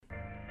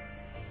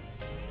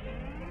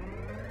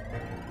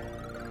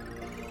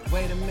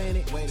Wait a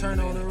minute,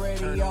 turn on the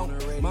radio.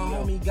 My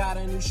homie got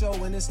a new show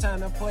and it's time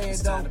to play it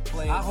though.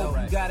 I hope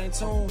you got in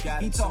tune.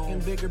 He talking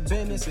bigger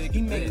business.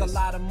 He make a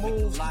lot of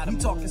moves. He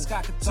talking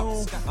Scott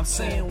Katoon. I'm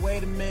saying,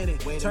 wait a minute,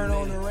 turn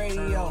on the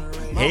radio.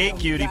 Hey,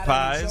 cutie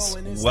pies.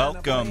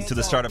 Welcome to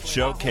the Startup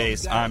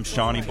Showcase. I'm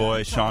Shawnee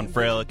Boy, Sean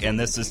Fralick, and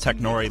this is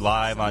Technori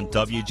Live on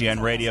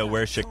WGN Radio,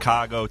 where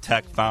Chicago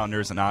tech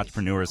founders and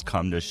entrepreneurs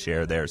come to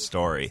share their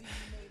story.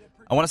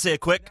 I want to say a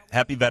quick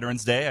happy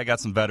Veterans Day. I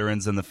got some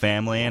veterans in the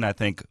family, and I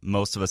think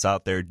most of us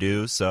out there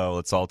do, so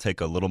let's all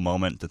take a little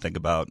moment to think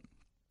about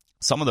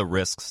some of the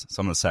risks,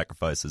 some of the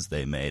sacrifices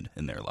they made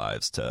in their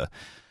lives to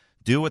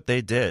do what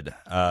they did.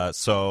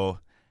 So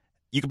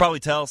you can probably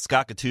tell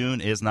Scott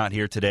Katoon is not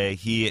here today.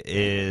 He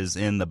is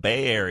in the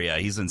Bay Area.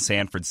 He's in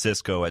San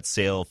Francisco at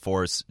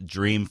Salesforce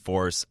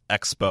Dreamforce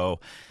Expo.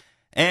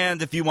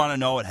 And if you want to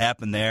know what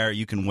happened there,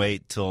 you can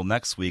wait till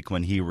next week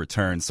when he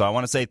returns. So I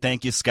want to say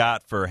thank you,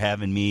 Scott, for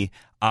having me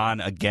on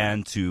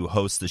again to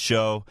host the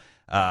show.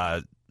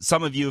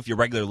 Some of you, if you're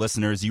regular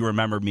listeners, you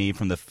remember me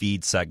from the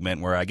feed segment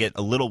where I get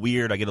a little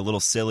weird, I get a little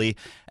silly,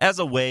 as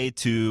a way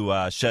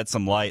to shed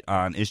some light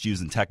on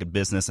issues in tech and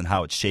business and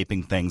how it's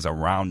shaping things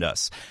around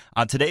us.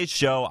 On today's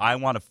show, I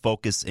want to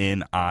focus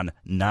in on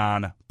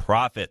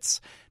nonprofits.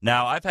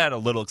 Now, I've had a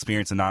little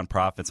experience in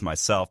nonprofits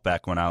myself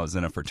back when I was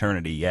in a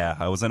fraternity. Yeah,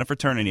 I was in a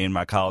fraternity in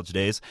my college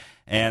days,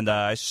 and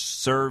I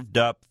served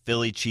up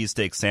Philly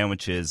cheesesteak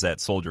sandwiches at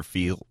Soldier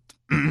Field.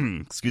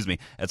 Excuse me,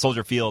 at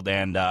Soldier Field,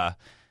 and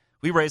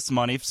we raised some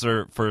money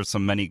for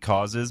some many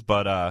causes,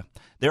 but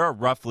there are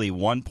roughly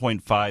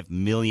 1.5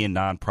 million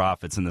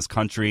nonprofits in this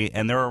country,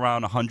 and there are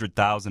around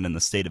 100,000 in the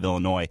state of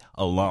Illinois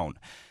alone.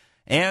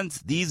 And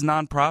these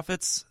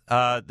nonprofits,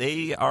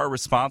 they are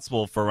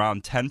responsible for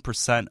around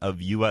 10%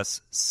 of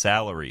U.S.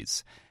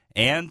 salaries.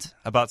 And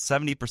about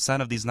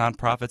 70% of these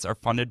nonprofits are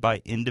funded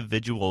by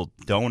individual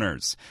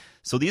donors.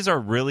 So these are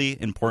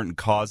really important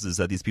causes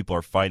that these people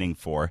are fighting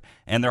for,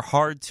 and they're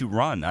hard to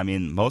run. I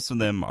mean, most of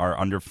them are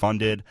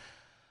underfunded.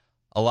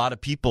 A lot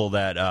of people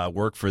that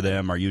work for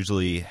them are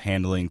usually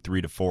handling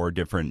 3 to 4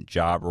 different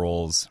job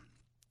roles.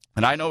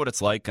 And I know what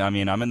it's like. I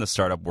mean, I'm in the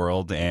startup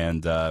world,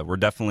 and we're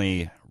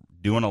definitely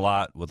doing a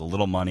lot with a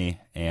little money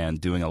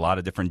and doing a lot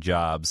of different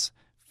jobs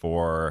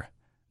for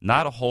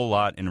not a whole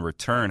lot in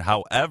return.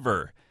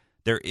 However,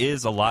 there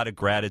is a lot of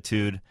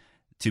gratitude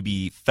to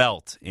be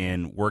felt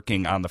in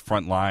working on the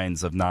front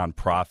lines of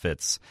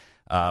nonprofits.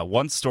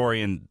 One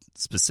story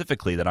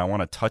specifically that I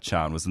want to touch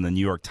on was in the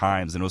New York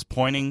Times, and it was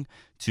pointing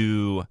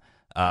to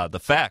the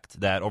fact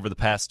that over the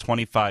past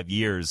 25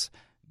 years,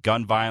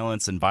 gun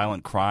violence and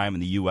violent crime in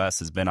the U.S.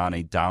 has been on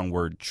a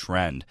downward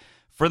trend.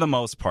 For the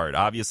most part,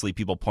 obviously,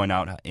 people point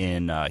out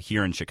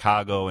here in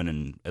Chicago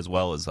and as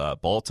well as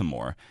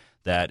Baltimore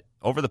that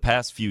over the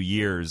past few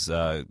years,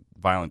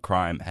 violent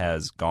crime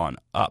has gone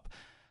up.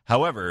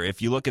 However,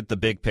 if you look at the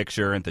big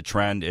picture and the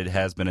trend, it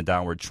has been a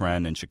downward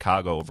trend, and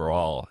Chicago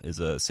overall is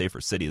a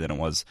safer city than it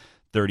was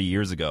 30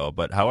 years ago.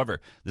 But however,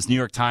 this New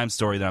York Times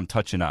story that I'm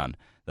touching on,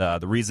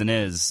 the reason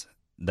is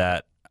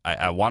that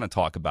I want to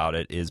talk about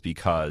it is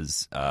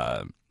because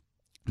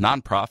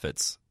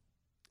nonprofits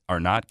are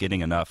not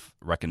getting enough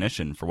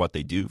recognition for what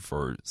they do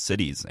for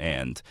cities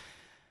and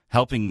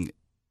helping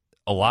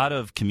a lot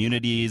of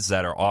communities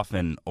that are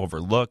often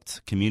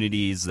overlooked,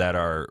 communities that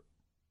are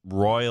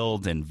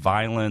roiled in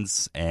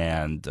violence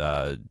and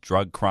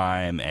drug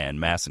crime and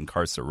mass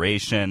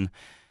incarceration.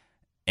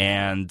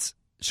 And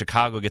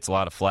Chicago gets a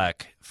lot of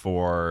flack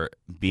for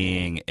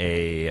being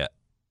a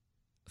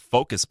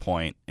focus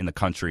point in the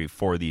country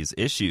for these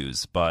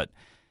issues, but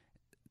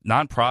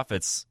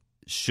nonprofits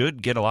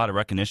should get a lot of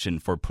recognition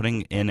for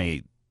putting in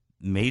a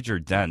major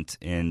dent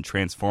in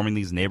transforming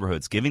these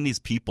neighborhoods, giving these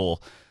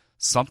people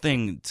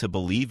something to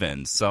believe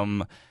in,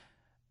 some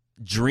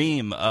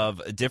dream of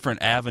a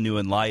different avenue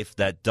in life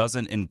that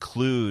doesn't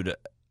include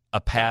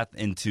a path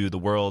into the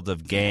world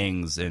of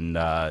gangs and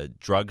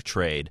drug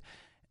trade,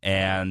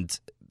 and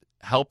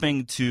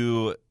helping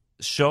to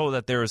show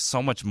that there is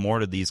so much more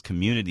to these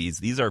communities.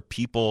 These are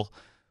people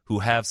who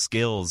have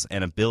skills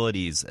and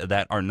abilities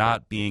that are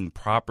not being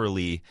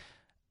properly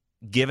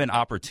given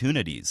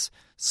opportunities.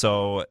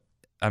 So,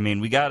 I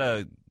mean, we got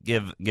to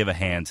give a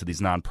hand to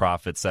these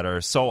nonprofits that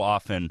are so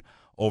often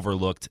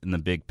overlooked in the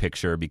big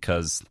picture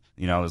because,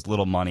 you know, there's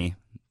little money,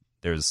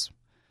 there's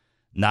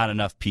not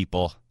enough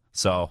people.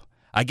 So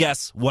I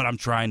guess what I'm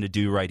trying to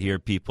do right here,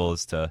 people,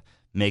 is to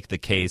make the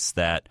case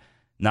that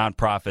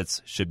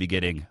nonprofits should be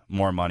getting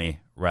more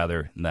money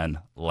rather than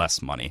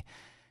less money.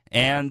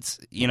 And,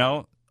 you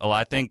know,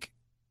 I think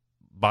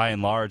by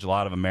and large, a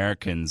lot of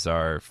Americans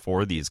are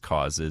for these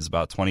causes.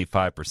 About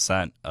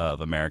 25%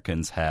 of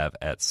Americans have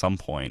at some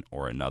point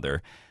or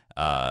another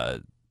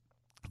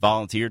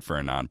volunteered for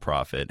a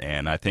nonprofit.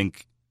 And I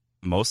think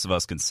most of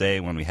us can say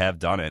when we have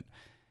done it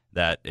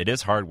that it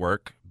is hard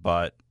work,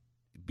 but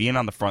being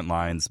on the front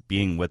lines,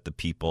 being with the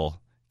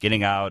people,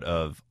 getting out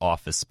of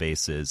office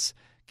spaces,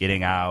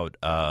 getting out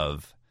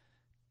of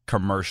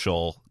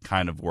commercial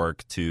kind of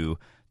work to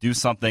do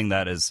something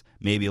that is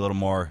maybe a little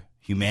more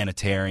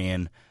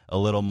humanitarian, a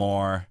little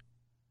more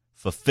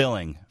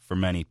fulfilling for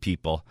many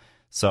people.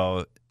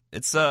 So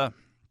it's an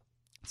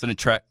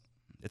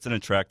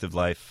attractive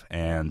life,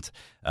 and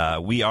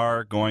we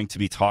are going to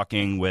be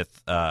talking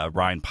with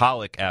Ryan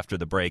Pollock after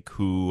the break,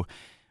 who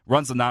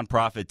runs the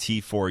nonprofit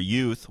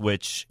T4Youth,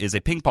 which is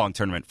a ping pong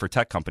tournament for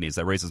tech companies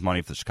that raises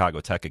money for the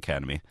Chicago Tech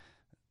Academy.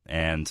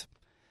 And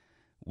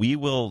we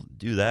will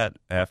do that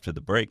after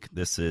the break.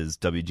 This is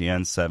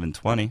WGN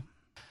 720.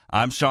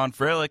 I'm Sean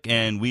Fralick,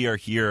 and we are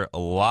here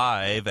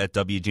live at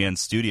WGN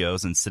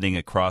Studios, and sitting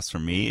across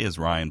from me is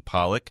Ryan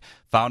Pollock,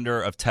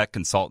 founder of tech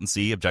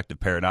consultancy Objective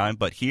Paradigm.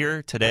 But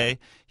here today,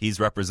 he's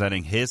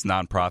representing his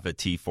nonprofit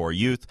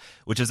T4Youth,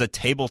 which is a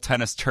table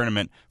tennis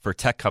tournament for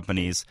tech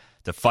companies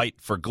to fight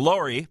for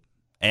glory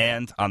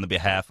and on the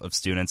behalf of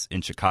students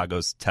in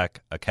Chicago's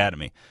Tech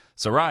Academy.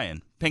 So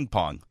Ryan, ping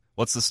pong,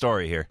 what's the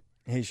story here?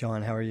 Hey,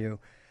 Sean, how are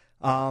you?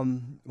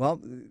 Well,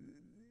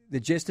 the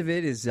gist of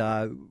it is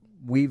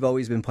we've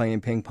always been playing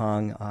ping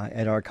pong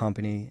at our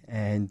company,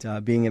 and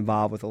being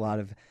involved with a lot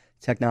of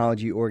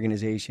technology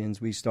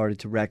organizations, we started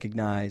to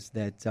recognize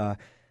that a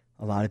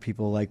lot of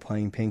people like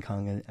playing ping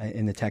pong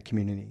in the tech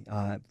community.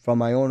 From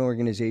my own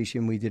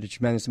organization, we did a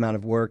tremendous amount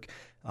of work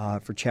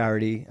for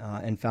charity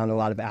and found a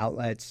lot of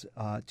outlets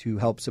to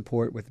help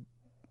support with,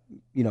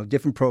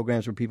 different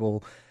programs where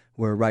people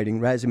were writing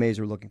resumes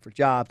or looking for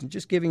jobs, and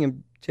just giving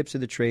them tips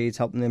of the trades,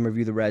 helping them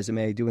review the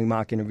resume, doing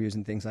mock interviews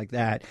and things like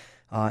that.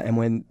 And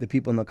when the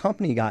people in the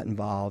company got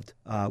involved,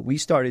 we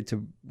started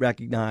to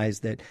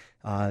recognize that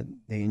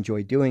they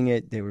enjoyed doing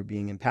it. They were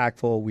being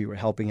impactful. We were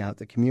helping out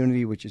the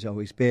community, which is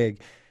always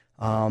big.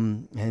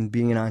 And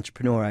being an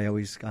entrepreneur, I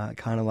always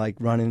kind of like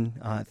running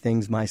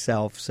things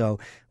myself. So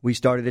we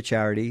started a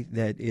charity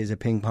that is a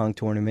ping pong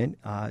tournament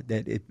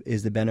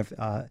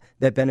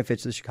that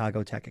benefits the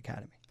Chicago Tech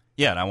Academy.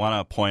 Yeah, and I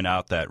want to point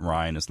out that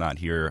Ryan is not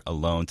here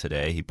alone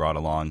today. He brought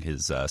along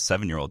his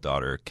 7-year-old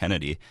daughter,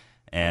 Kennedy,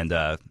 and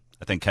I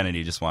think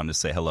Kennedy just wanted to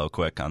say hello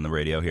quick on the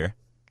radio here.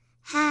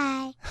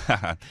 Hi.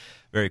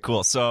 Very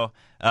cool. So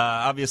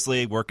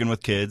obviously working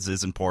with kids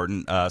is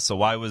important. So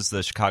why was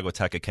the Chicago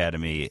Tech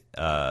Academy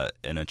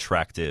an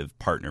attractive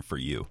partner for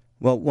you?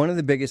 Well, one of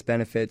the biggest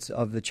benefits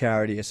of the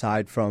charity,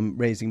 aside from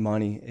raising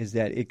money, is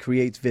that it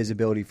creates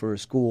visibility for a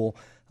school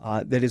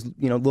that is,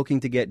 looking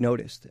to get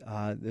noticed.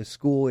 The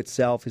school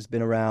itself has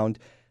been around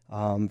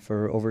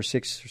for over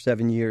 6 or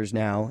 7 years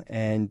now,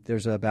 and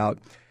there's about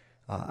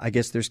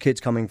there's kids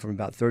coming from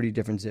about 30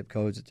 different zip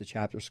codes. It's a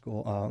chapter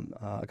school,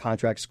 a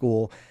contract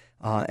school.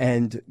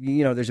 And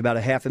there's about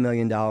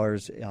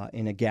 $500,000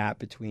 in a gap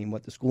between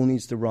what the school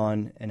needs to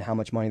run and how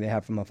much money they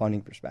have from a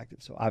funding perspective.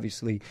 So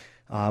obviously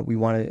we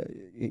want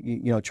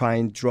to, try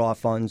and draw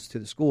funds to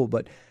the school.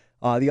 But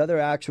the other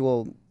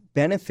actual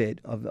benefit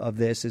of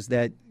this is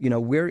that,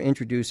 we're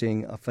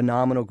introducing a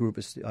phenomenal group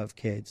of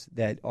kids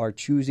that are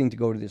choosing to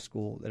go to this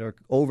school, that are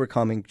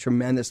overcoming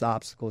tremendous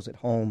obstacles at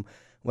home,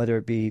 whether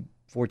it be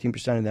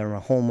 14% of them are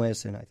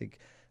homeless, and I think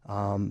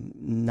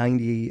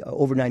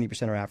over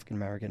 90% are African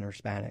American or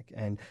Hispanic,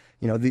 and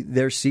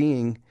they're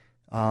seeing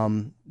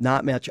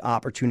not much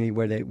opportunity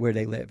where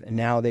they live, and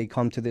now they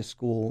come to this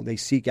school. They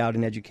seek out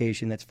an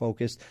education that's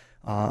focused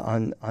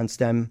on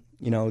STEM.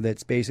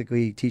 That's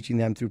basically teaching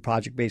them through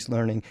project-based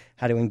learning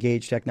how to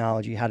engage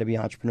technology, how to be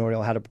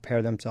entrepreneurial, how to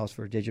prepare themselves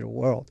for a digital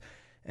world.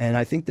 And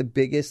I think the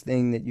biggest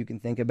thing that you can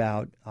think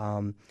about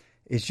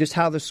is just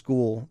how the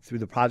school, through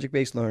the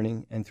project-based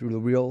learning and through the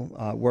real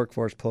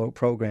workforce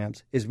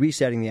programs, is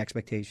resetting the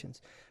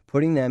expectations,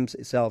 putting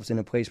themselves in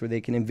a place where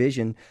they can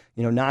envision,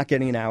 not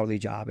getting an hourly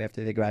job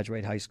after they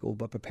graduate high school,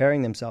 but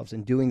preparing themselves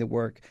and doing the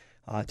work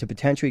to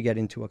potentially get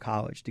into a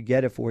college, to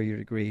get a 4-year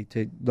degree,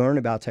 to learn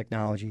about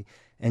technology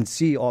and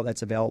see all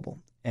that's available.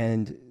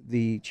 And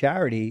the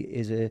charity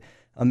is an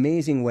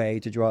amazing way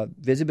to draw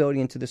visibility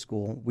into the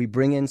school. We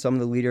bring in some of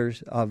the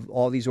leaders of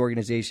all these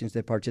organizations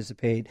that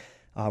participate.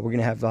 We're going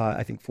to have,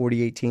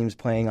 48 teams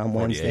playing on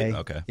Wednesday.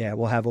 Okay. Yeah,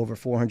 we'll have over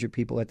 400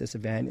 people at this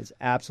event. It's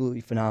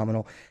absolutely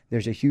phenomenal.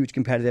 There's a huge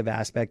competitive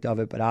aspect of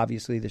it, but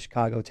obviously the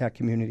Chicago tech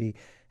community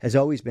has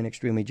always been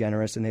extremely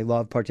generous, and they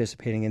love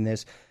participating in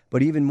this.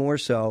 But even more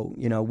so,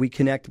 we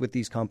connect with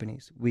these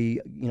companies. We,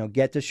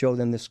 get to show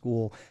them the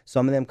school.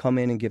 Some of them come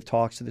in and give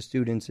talks to the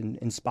students and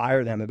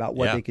inspire them about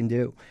what they can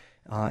do.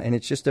 And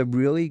it's just a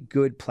really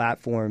good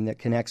platform that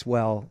connects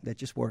well, that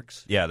just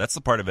works. Yeah, that's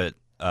the part of it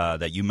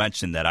that you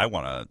mentioned that I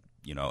want to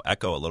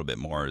echo a little bit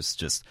more, is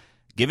just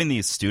giving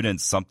these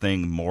students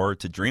something more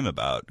to dream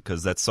about,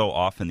 because that's so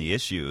often the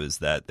issue, is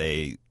that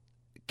they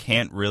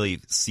can't really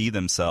see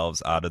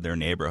themselves out of their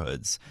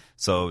neighborhoods.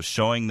 So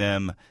showing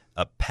them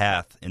a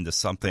path into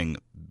something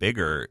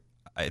bigger,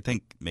 I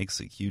think, makes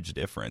a huge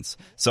difference.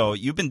 So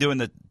you've been doing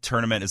the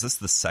tournament. Is this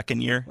the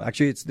second year?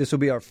 Actually, this will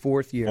be our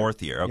 4th year.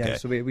 4th year, okay. Yeah,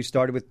 so we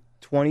started with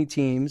 20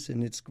 teams,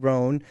 and it's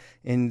grown.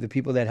 And the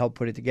people that help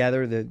put it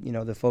together,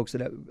 the folks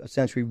that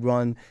essentially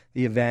run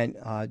the event,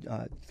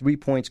 3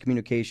 Points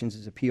Communications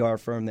is a PR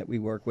firm that we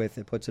work with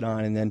that puts it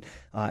on, and then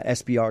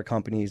SBR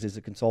Companies is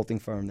a consulting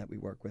firm that we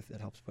work with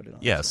that helps put it on.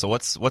 Yeah. So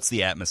what's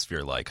the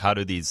atmosphere like? How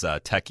do these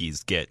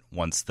techies get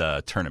once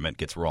the tournament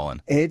gets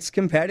rolling? It's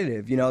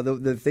competitive.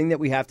 The thing that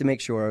we have to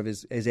make sure of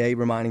is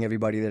reminding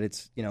everybody that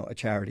it's a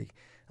charity.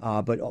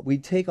 But we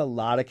take a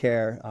lot of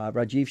care.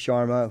 Rajiv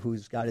Sharma,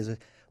 who's got his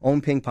own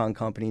ping pong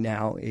company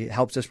now, he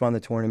helps us run the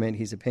tournament.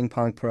 He's a ping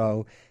pong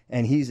pro,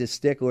 and he's a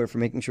stickler for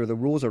making sure the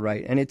rules are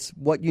right. And it's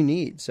what you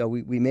need. So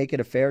we make it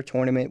a fair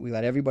tournament. We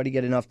let everybody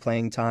get enough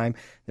playing time.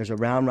 There's a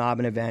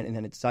round-robin event, and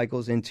then it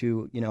cycles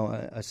into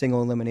a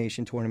single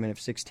elimination tournament of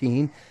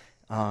 16.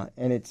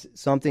 And it's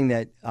something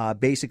that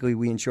basically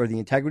we ensure the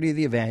integrity of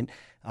the event.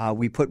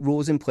 We put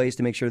rules in place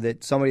to make sure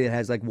that somebody that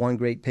has like one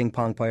great ping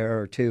pong player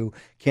or two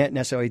can't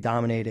necessarily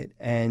dominate it.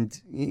 And,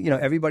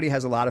 everybody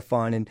has a lot of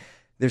fun. And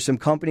there's some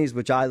companies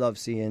which I love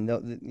seeing,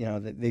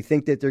 they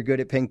think that they're good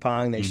at ping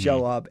pong. They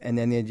show up and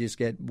then they just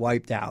get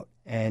wiped out.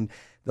 And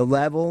the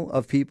level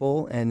of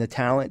people and the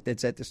talent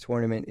that's at this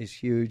tournament is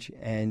huge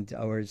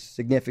or is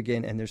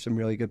significant. And there's some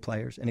really good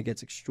players, and it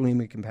gets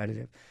extremely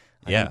competitive.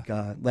 I think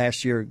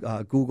last year,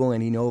 Google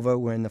and Enova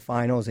were in the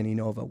finals, and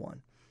Enova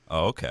won.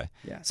 Oh, okay.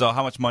 Yeah. So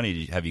how much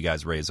money have you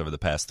guys raised over the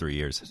past 3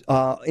 years?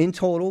 In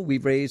total,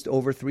 we've raised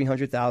over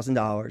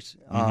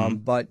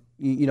 $300,000. But,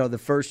 the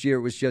first year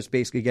was just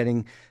basically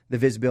getting the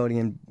visibility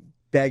and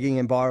begging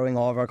and borrowing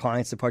all of our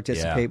clients to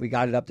participate. We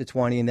got it up to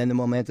 20, and then the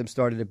momentum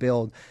started to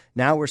build.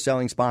 Now we're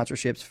selling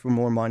sponsorships for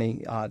more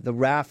money. The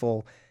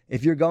raffle,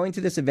 if you're going to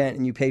this event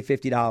and you pay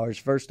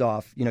 $50, first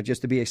off,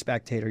 just to be a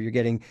spectator, you're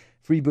getting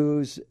free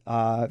booze,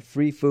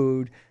 free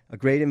food, a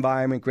great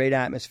environment, great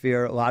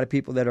atmosphere, a lot of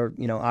people that are,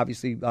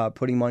 obviously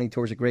putting money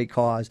towards a great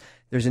cause.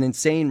 There's an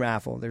insane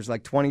raffle. There's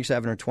like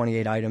 27 or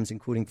 28 items,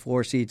 including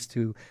floor seats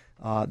to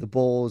the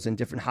bowls and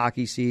different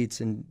hockey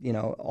seats and,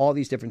 all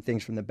these different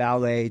things from the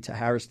ballet to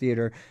Harris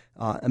Theater.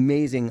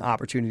 Amazing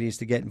opportunities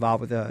to get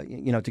involved with,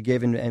 to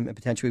give and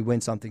potentially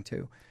win something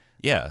too.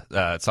 Yeah,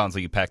 it sounds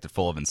like you packed it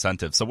full of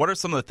incentives. So what are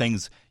some of the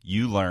things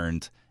you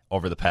learned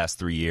over the past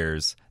 3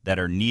 years that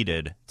are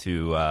needed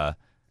to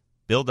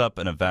build up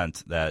an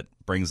event that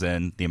brings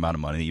in the amount of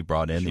money that you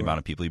brought in, the amount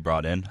of people you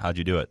brought in? How'd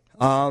you do it?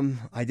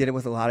 I did it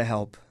with a lot of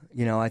help.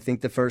 I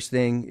think the first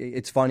thing,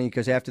 it's funny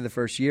because after the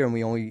first year, and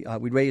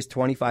we raised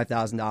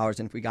 $25,000,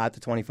 and if we got to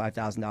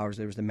 $25,000,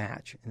 there was the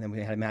match, and then we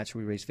had a match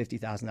where we raised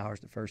 $50,000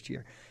 the first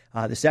year.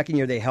 The second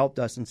year, they helped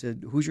us and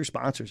said, "Who's your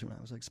sponsors?" And I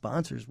was like,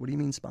 "Sponsors? What do you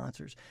mean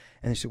sponsors?"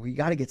 And they said, "Well, you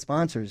got to get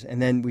sponsors."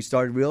 And then we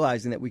started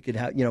realizing that we could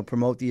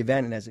promote the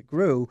event, and as it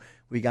grew,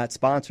 we got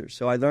sponsors.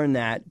 So I learned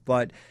that,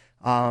 but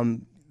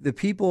the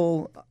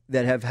people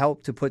that have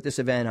helped to put this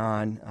event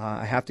on,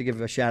 I have to give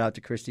a shout out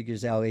to Christy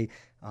Gazzelli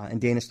and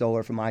Dana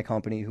Stoller from my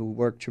company, who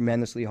worked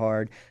tremendously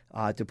hard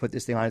to put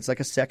this thing on. It's like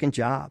a second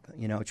job.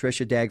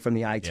 Tricia Degg from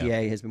the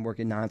ITA has been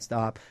working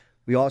nonstop.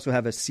 We also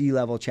have a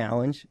C-level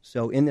challenge.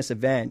 So in this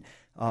event,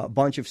 a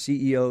bunch of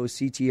CEOs,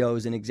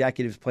 CTOs, and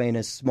executives play in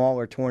a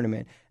smaller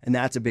tournament, and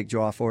that's a big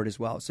draw for it as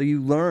well. So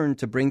you learn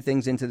to bring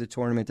things into the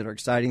tournament that are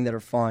exciting, that are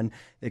fun,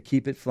 that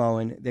keep it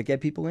flowing, that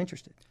get people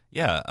interested.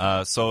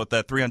 Yeah. So with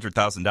that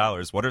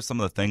 $300,000, what are some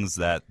of the things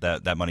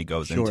that money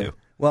goes into?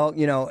 Well,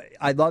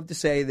 I'd love to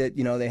say that,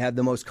 they have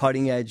the most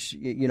cutting edge,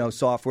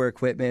 software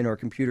equipment or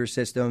computer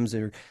systems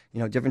or,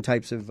 different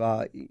types of,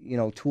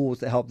 tools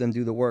to help them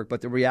do the work. But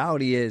the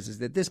reality is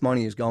that this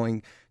money is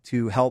going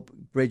to help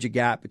bridge a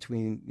gap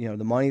between,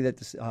 the money that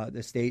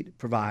the state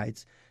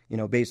provides,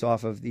 based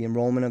off of the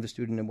enrollment of the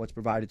student and what's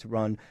provided to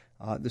run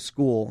the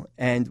school,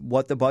 and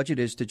what the budget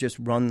is to just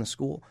run the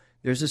school.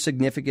 There's a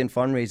significant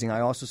fundraising.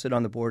 I also sit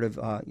on the board of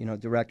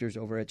directors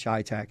over at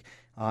Chi-Tech.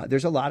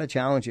 There's a lot of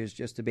challenges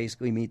just to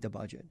basically meet the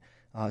budget.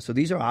 So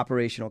these are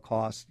operational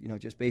costs,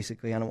 just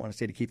basically, I don't want to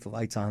say to keep the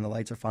lights on. The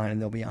lights are fine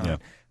and they'll be on.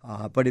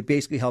 Yeah. But it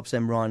basically helps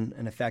them run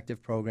an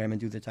effective program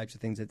and do the types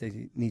of things that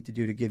they need to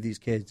do to give these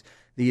kids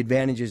the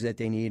advantages that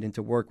they need and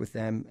to work with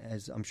them.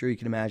 As I'm sure you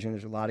can imagine,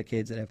 there's a lot of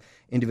kids that have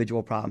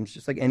individual problems,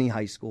 just like any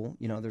high school.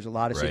 There's a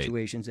lot of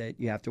situations that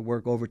you have to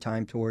work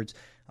overtime towards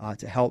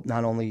to help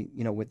not only,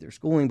 with their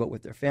schooling, but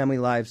with their family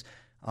lives.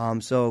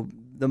 So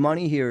the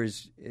money here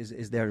is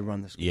there to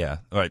run the school. Yeah.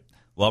 All right.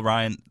 Well,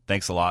 Ryan,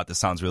 thanks a lot. This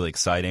sounds really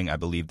exciting. I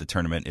believe the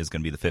tournament is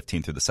going to be the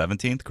 15th through the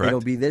 17th, correct? It'll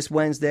be this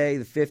Wednesday,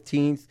 the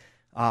 15th.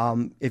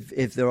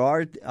 If there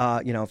are,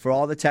 for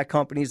all the tech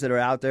companies that are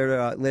out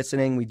there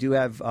listening, we do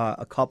have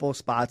a couple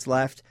spots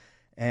left,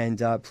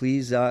 and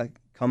please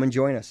come and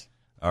join us.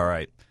 All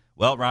right.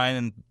 Well, Ryan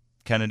and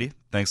Kennedy,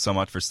 thanks so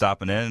much for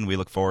stopping in, and we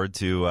look forward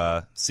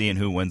to seeing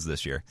who wins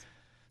this year.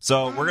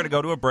 So we're going to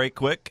go to a break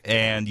quick,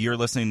 and you're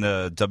listening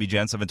to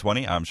WGN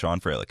 720. I'm Sean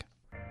Fralick.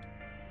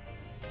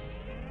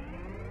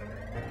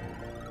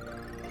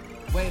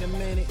 Wait a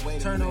minute,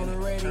 turn on the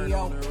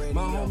radio.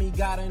 My homie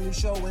got a new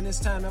show and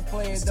it's time to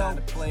play it though.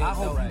 I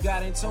hope you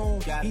got in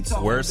tune.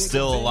 We're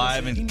still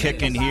alive and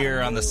kicking here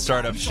on the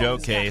Startup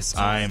Showcase.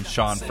 I'm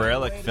Sean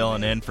Fralick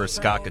filling in for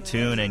Scott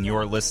Katoon, and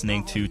you're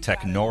listening to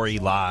Technori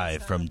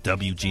Live from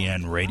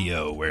WGN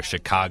Radio, where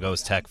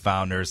Chicago's tech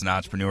founders and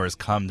entrepreneurs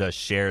come to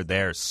share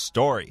their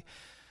story.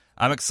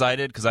 I'm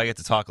excited because I get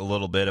to talk a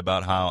little bit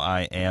about how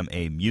I am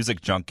a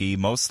music junkie,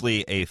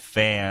 mostly a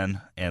fan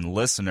and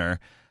listener.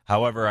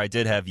 However, I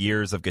did have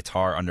years of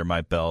guitar under my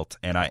belt,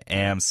 and I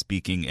am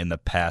speaking in the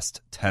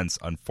past tense,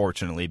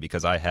 unfortunately,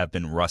 because I have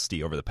been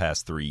rusty over the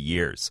past 3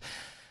 years.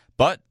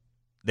 But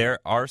there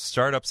are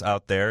startups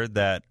out there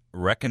that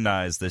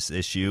recognize this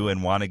issue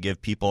and want to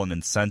give people an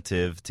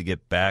incentive to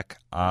get back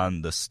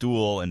on the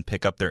stool and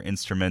pick up their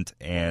instrument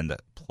and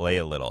play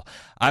a little.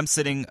 I'm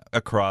sitting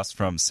across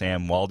from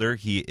Sam Walder.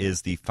 He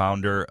is the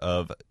founder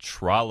of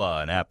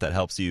Trala, an app that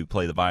helps you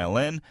play the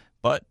violin,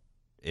 but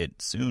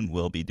it soon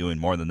will be doing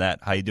more than that.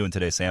 How you doing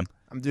today, Sam?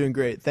 I'm doing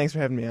great. Thanks for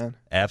having me on.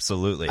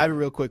 Absolutely. I have a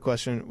real quick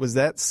question. Was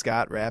that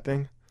Scott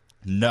rapping?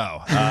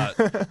 No.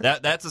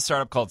 That's a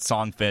startup called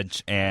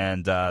Songfinch,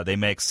 and they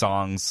make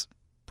songs,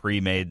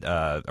 pre-made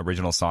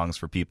original songs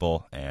for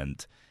people,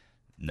 and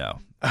no.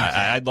 Okay.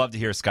 I'd love to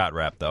hear Scott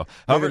rap, though.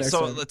 However,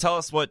 so tell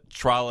us what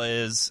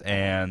Trala is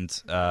and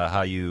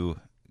how you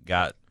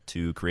got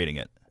to creating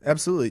it.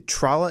 Absolutely.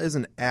 Trala is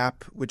an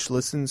app which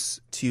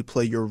listens to you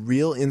play your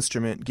real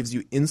instrument, gives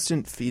you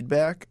instant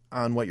feedback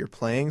on what you're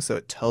playing, so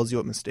it tells you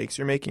what mistakes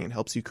you're making and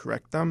helps you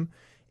correct them,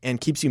 and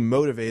keeps you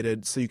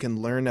motivated so you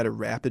can learn at a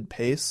rapid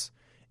pace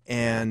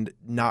and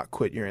not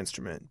quit your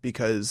instrument.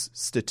 Because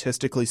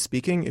statistically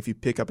speaking, if you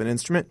pick up an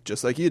instrument,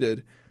 just like you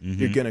did,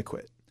 you're going to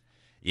quit.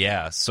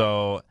 Yeah,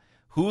 so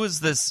who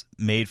is this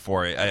made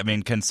for? I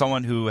mean, can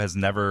someone who has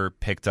never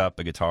picked up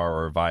a guitar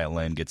or a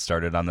violin get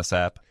started on this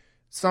app?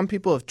 Some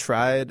people have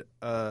tried.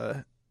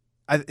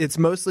 It's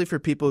mostly for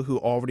people who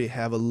already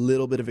have a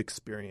little bit of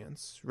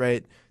experience,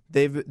 right?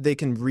 They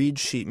can read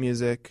sheet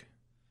music.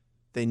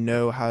 They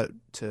know how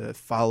to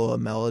follow a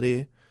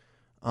melody.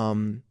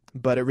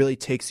 But it really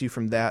takes you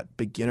from that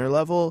beginner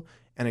level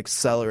and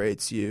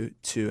accelerates you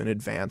to an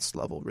advanced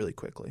level really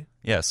quickly.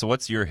 Yeah, so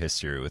what's your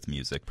history with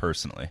music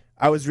personally?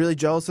 I was really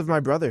jealous of my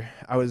brother.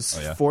 I was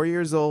 4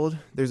 years old.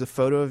 There's a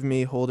photo of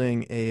me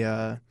holding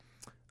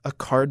a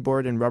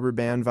cardboard and rubber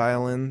band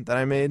violin that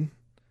I made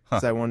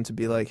because I wanted to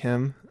be like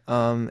him.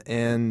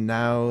 And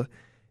now,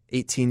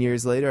 18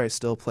 years later, I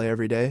still play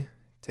every day,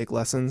 take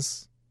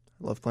lessons.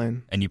 I love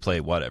playing. And you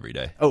play what every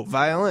day? Oh,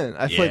 violin.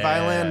 I play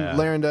violin,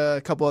 learned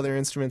a couple other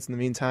instruments in the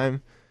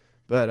meantime,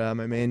 but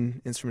my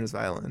main instrument is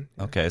violin.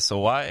 Yeah. Okay, so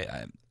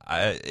why?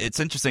 It's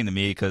interesting to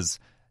me because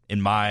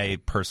in my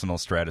personal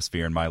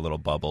stratosphere, in my little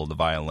bubble, the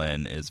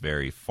violin is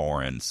very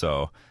foreign.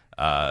 So,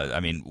 I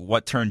mean,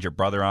 what turned your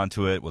brother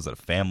onto it? Was it a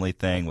family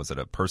thing? Was it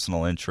a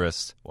personal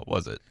interest? What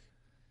was it?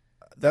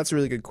 That's a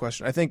really good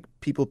question. I think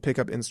people pick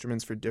up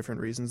instruments for different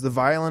reasons. The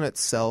violin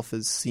itself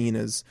is seen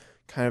as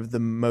kind of the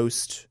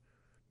most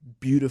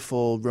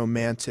beautiful,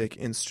 romantic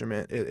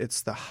instrument.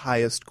 It's the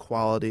highest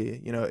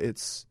quality. You know,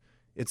 it's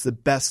the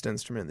best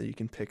instrument that you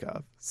can pick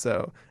up.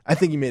 So I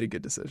think you made a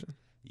good decision.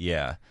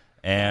 Yeah.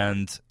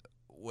 And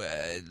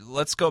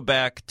let's go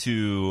back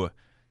to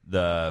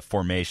the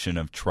formation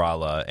of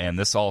Trala, and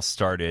this all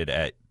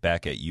started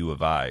back at U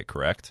of I,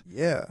 correct?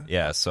 Yeah.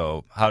 Yeah.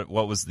 So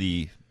what was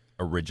the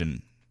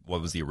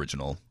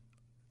original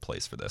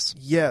place for this?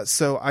 Yeah,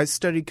 so I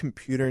studied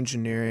computer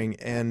engineering,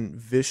 and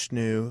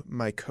Vishnu,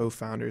 my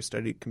co-founder,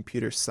 studied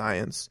computer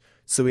science.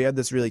 So we had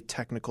this really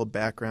technical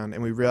background,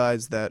 and we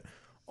realized that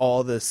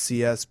all the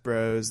CS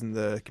bros and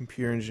the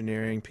computer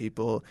engineering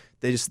people,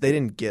 they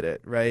didn't get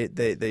it, right?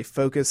 They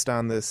focused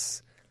on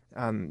this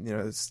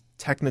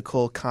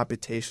technical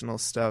computational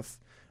stuff,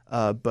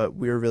 but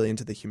we were really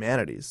into the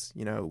humanities.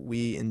 You know,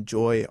 we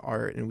enjoy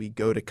art and we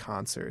go to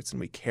concerts and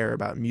we care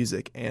about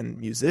music and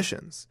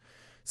musicians.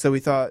 So we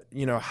thought,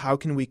 how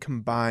can we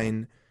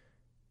combine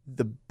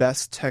the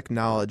best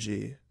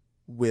technology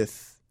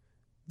with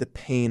the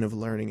pain of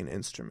learning an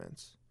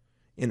instrument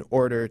in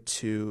order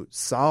to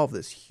solve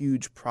this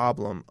huge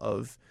problem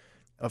of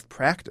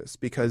practice?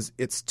 Because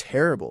it's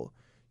terrible.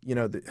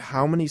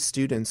 How many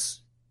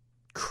students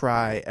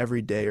cry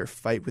every day or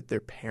fight with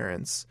their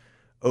parents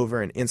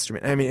over an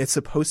instrument? I mean, it's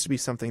supposed to be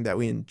something that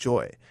we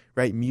enjoy,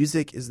 right?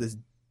 Music is this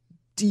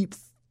deep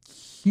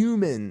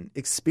human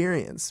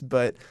experience,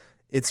 but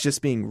it's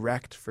just being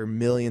wrecked for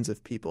millions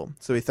of people.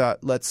 So we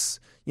thought, let's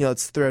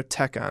throw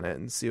tech on it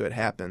and see what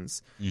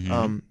happens.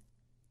 Mm-hmm.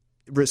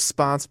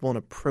 Responsible and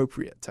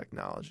appropriate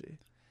technology.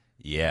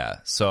 Yeah.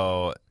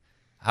 So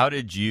how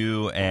did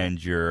you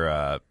and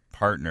your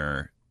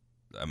partner,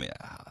 I mean,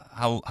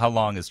 how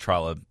long has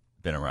Trala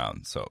been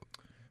around? So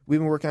we've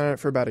been working on it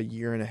for about a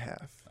year and a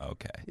half.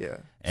 Okay. Yeah.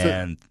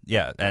 And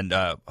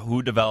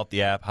who developed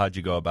the app? How'd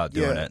you go about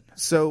doing it?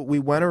 So we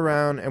went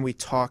around and we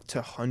talked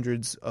to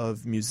hundreds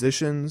of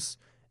musicians,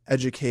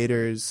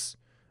 educators,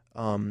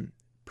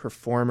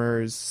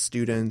 performers,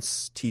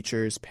 students,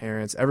 teachers,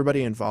 parents,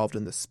 everybody involved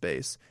in this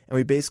space. And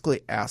we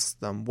basically asked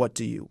them, what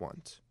do you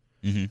want?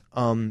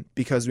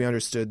 because we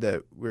understood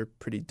that we're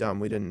pretty dumb.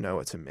 We didn't know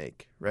what to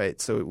make, right?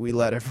 So we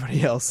let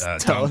everybody else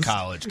tell us.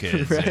 College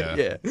kids, right?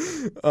 Yeah.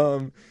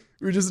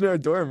 We're just in our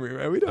dorm room,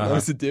 right? We don't know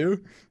what to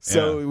do.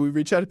 So we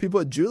reach out to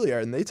people at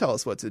Juilliard, and they tell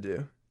us what to do.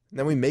 And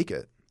then we make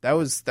it.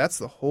 That's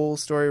the whole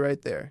story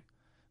right there.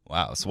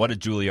 Wow. So what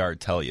did Juilliard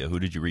tell you? Who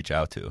did you reach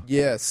out to?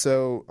 Yeah,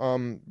 so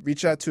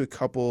reached out to a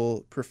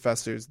couple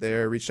professors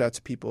there, reached out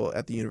to people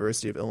at the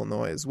University of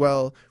Illinois as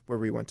well, where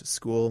we went to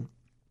school.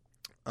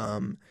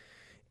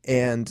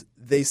 And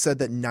they said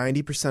that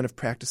 90% of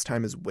practice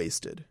time is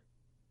wasted.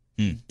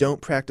 You don't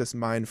practice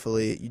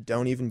mindfully. You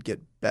don't even get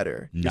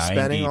better. You're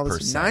spending all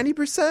this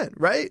 90%,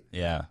 right?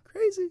 Yeah.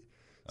 Crazy.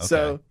 Okay.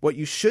 So what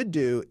you should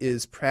do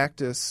is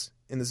practice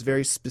in this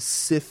very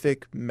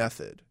specific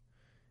method.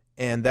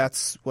 And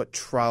that's what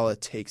Trala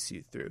takes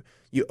you through.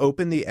 You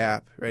open the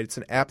app, right? It's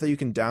an app that you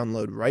can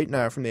download right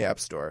now from the App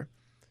Store.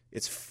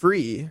 It's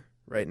free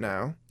right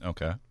now.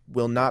 Okay.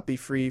 Will not be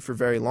free for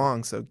very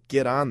long, so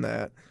get on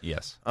that.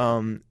 Yes.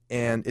 And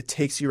it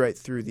takes you right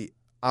through the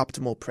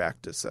optimal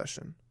practice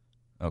session.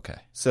 Okay.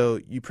 So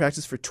you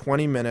practice for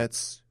 20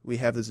 minutes. We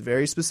have this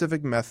very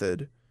specific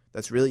method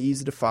that's really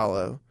easy to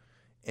follow.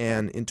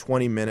 And in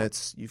 20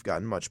 minutes, you've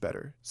gotten much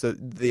better. So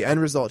the end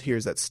result here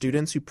is that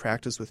students who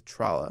practice with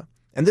Trala,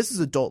 and this is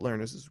adult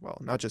learners as well,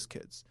 not just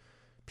kids,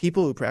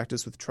 people who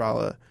practice with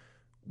Trala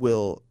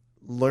will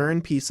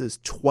learn pieces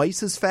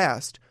twice as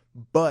fast,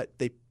 but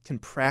they can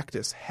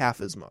practice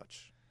half as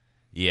much.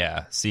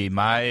 Yeah. See,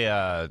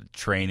 my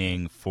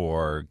training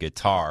for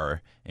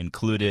guitar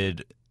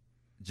included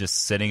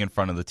just sitting in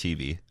front of the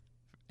TV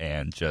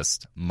and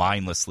just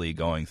mindlessly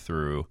going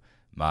through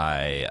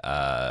my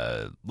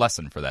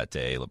lesson for that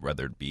day,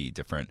 whether it be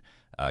different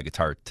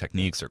guitar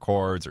techniques or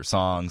chords or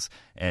songs,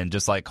 and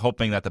just like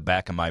hoping that the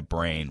back of my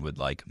brain would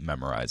like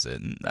memorize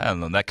it. And I don't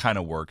know, that kind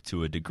of worked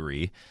to a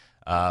degree.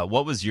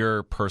 What was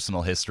your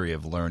personal history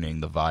of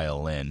learning the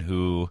violin?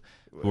 Who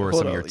were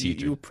some of your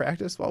teachers? You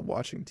practice while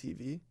watching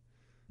TV?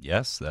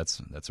 Yes, that's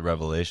a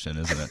revelation,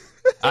 isn't it?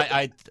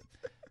 I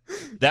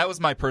that was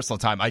my personal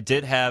time. I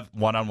did have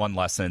one-on-one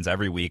lessons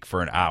every week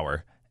for an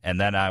hour, and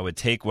then I would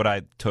take what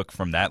I took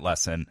from that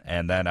lesson,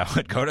 and then I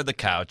would go to the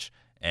couch,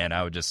 and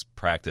I would just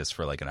practice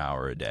for like an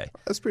hour a day.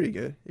 That's pretty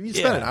good. If you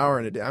spend an hour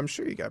in a day, I'm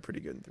sure you got pretty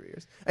good in 3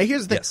 years. And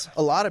here's the thing.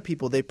 A lot of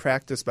people, they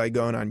practice by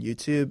going on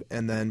YouTube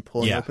and then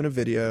pulling open a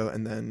video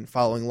and then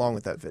following along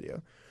with that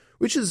video,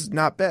 which is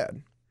not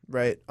bad,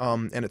 right?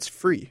 And it's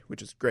free,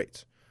 which is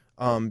great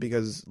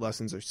because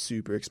lessons are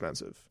super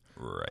expensive.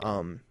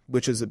 Right.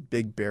 Which is a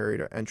big barrier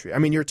to entry. I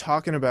mean, you're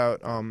talking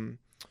about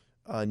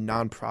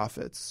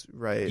nonprofits,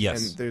 right?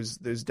 Yes. And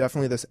there's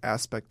definitely this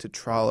aspect to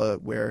Trala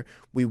where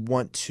we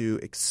want to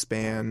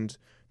expand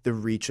the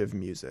reach of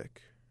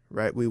music,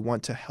 right? We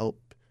want to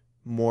help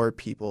more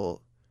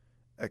people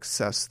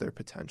access their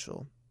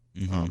potential.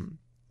 Mm-hmm.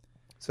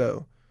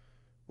 So,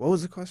 what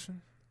was the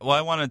question? Well,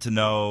 I wanted to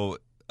know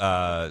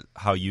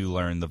how you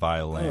learned the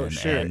violin,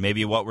 and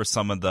maybe what were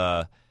some of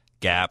the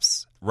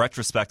gaps,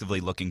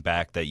 retrospectively looking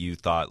back, that you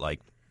thought, like,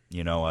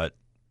 you know what,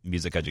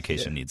 music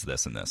education needs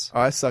this and this.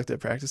 Oh, I sucked at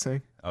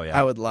practicing. Oh, yeah.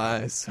 I would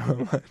lie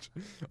so much.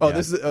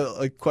 This is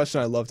a question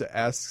I love to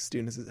ask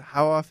students is,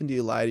 how often do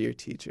you lie to your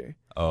teacher?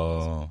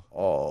 Oh.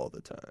 All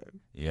the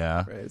time.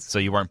 Yeah. Right. So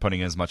you weren't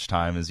putting in as much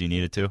time as you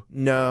needed to?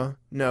 No,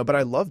 but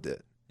I loved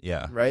it.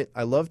 Yeah. Right?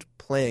 I loved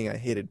playing. I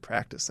hated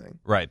practicing.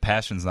 Right.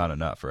 Passion's not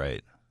enough,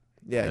 right?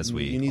 Yeah. As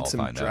we you need all some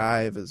find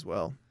drive as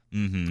well.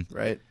 Mm-hmm.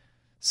 Right?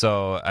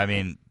 So, I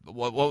mean,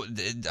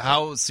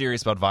 how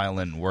serious about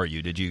violin were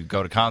you? Did you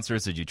go to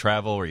concerts? Did you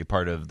travel? Were you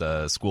part of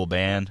the school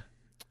band?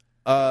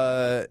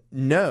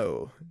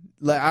 No.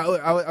 Like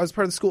I was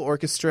part of the school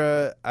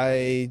orchestra.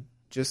 I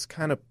just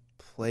kind of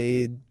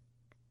played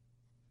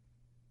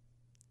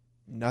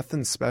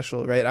nothing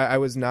special, right? I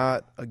was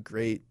not a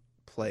great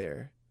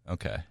player.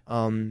 Okay.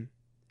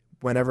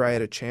 Whenever I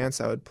had a chance,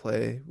 I would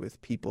play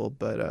with people,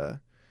 but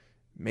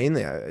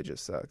mainly I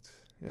just sucked.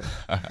 Yeah.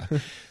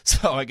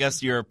 So I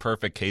guess you're a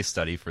perfect case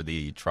study for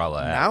the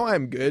Trala app. Now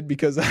I'm good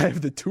because I have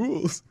the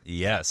tools.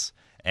 Yes.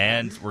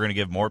 And we're going to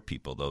give more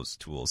people those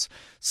tools.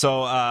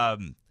 So,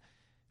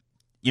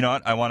 you know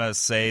what? I want to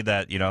say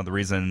that, you know, the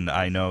reason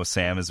I know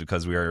Sam is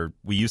because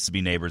we used to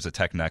be neighbors at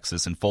Tech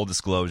Nexus. In full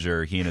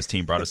disclosure, he and his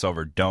team brought us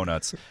over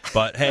donuts.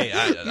 But hey,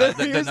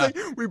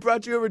 we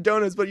brought you over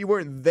donuts, but you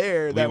weren't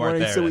there that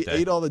morning, so we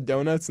ate all the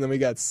donuts and then we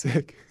got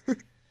sick.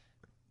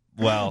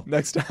 Well,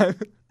 next time.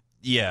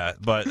 Yeah,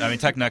 but I mean,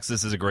 Tech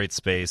Nexus is a great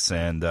space,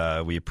 and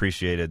we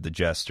appreciated the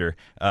gesture.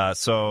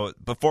 So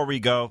before we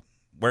go,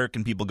 where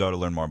can people go to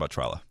learn more about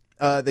Trala?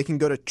 They can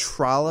go to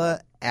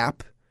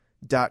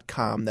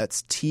tralaapp.com.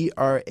 That's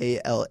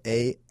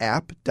TRALA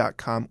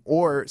app.com,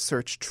 or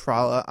search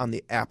Trala on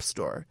the App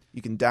Store.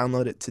 You can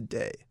download it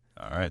today.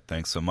 All right.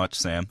 Thanks so much,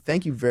 Sam.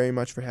 Thank you very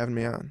much for having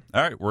me on.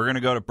 All right. We're going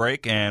to go to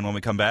break, and when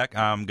we come back,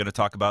 I'm going to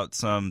talk about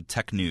some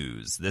tech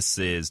news. This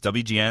is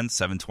WGN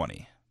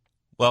 720.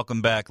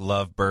 Welcome back,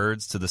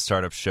 lovebirds, to the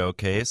Startup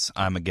Showcase.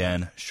 I'm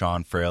again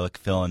Sean Fralick,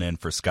 filling in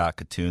for Scott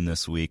Katoon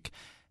this week.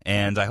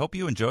 And I hope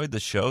you enjoyed the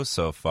show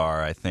so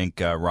far. I think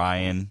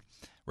Ryan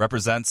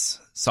represents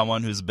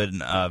someone who's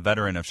been a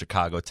veteran of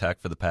Chicago Tech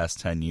for the past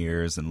 10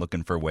 years and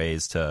looking for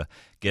ways to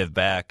give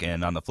back.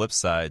 And on the flip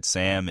side,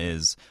 Sam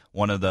is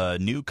one of the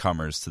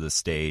newcomers to the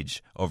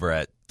stage over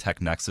at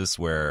Tech Nexus,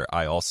 where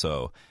I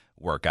also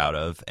work out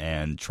of,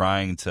 and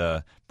trying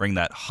to bring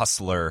that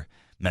hustler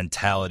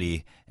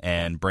mentality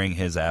and bring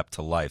his app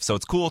to life. So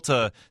it's cool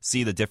to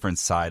see the different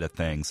side of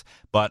things.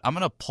 But I'm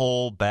going to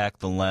pull back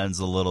the lens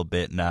a little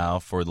bit now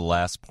for the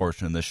last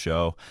portion of the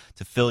show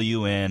to fill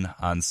you in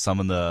on some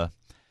of the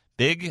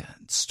big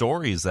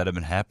stories that have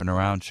been happening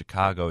around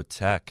Chicago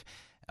Tech.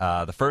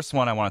 The first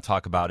one I want to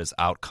talk about is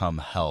Outcome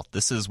Health.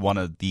 This is one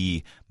of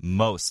the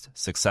most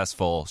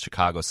successful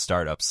Chicago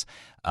startups,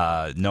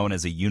 known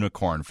as a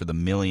unicorn for the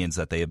millions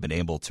that they have been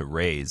able to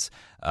raise,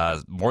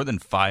 more than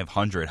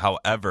 500.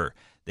 However,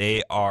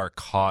 they are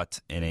caught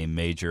in a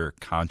major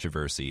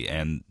controversy.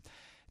 And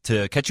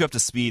to catch you up to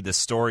speed, the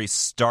story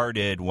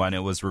started when it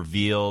was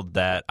revealed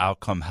that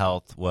Outcome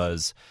Health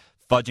was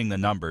fudging the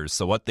numbers.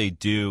 So what they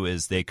do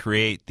is they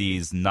create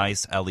these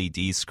nice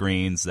LED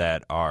screens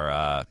that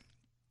are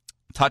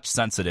touch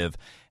sensitive,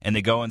 and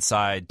they go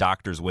inside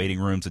doctors' waiting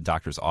rooms and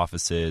doctors'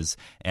 offices.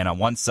 And on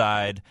one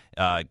side,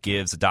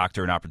 gives a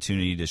doctor an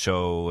opportunity to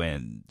show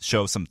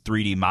some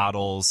 3D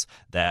models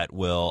that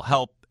will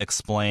help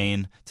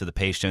explain to the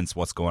patients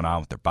what's going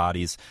on with their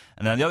bodies.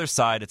 And then on the other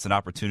side, it's an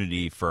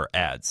opportunity for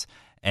ads.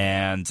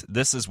 And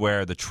this is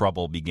where the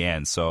trouble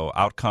began. So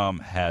Outcome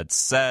had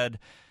said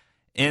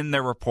in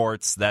their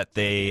reports that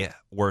they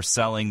were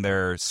selling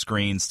their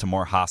screens to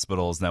more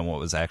hospitals than what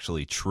was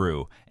actually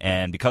true.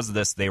 And because of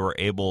this, they were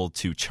able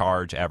to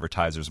charge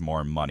advertisers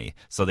more money.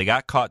 So they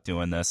got caught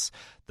doing this.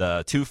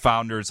 The two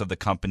founders of the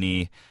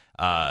company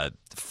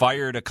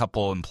fired a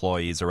couple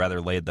employees, or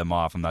rather laid them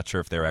off. I'm not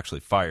sure if they were actually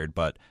fired,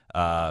 but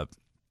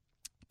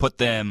put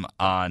them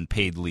on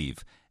paid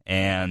leave.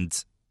 And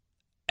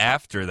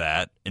after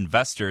that,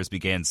 investors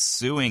began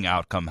suing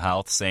Outcome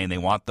Health, saying they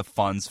want the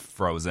funds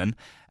frozen.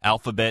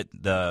 Alphabet,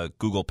 the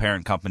Google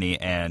parent company,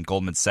 and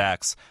Goldman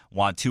Sachs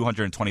want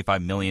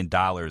 $225 million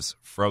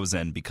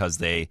frozen because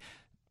they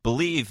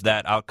believe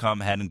that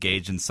Outcome had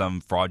engaged in some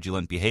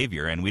fraudulent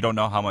behavior. And we don't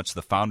know how much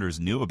the founders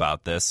knew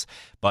about this,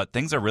 but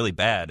things are really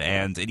bad.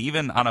 And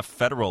even on a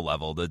federal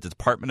level, the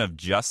Department of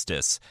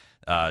Justice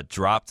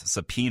dropped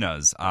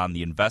subpoenas on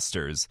the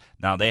investors.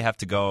 Now they have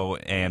to go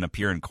and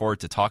appear in court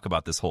to talk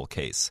about this whole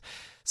case.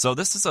 So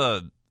this is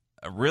a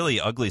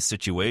really ugly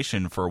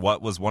situation for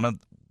what was one of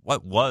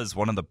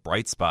the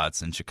bright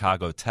spots in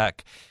Chicago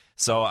Tech.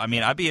 So, I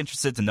mean, I'd be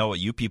interested to know what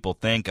you people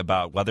think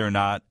about whether or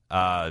not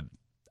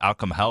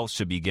Outcome Health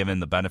should be given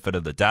the benefit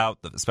of the doubt,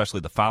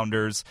 especially the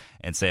founders,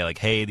 and say, like,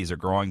 hey, these are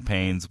growing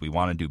pains. We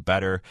want to do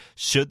better.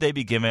 Should they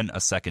be given a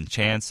second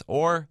chance,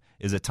 or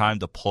is it time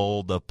to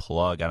pull the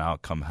plug on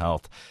Outcome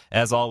Health?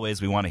 As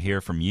always, we want to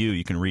hear from you.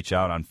 You can reach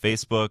out on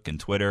Facebook and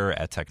Twitter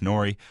at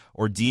Technori,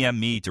 or DM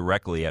me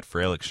directly at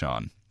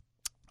FrelickSean.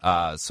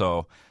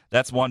 So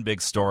that's one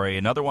big story.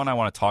 Another one I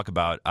want to talk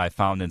about I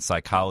found in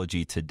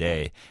Psychology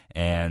Today,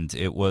 and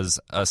it was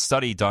a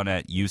study done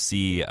at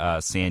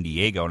UC San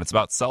Diego, and it's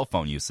about cell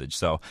phone usage.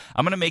 So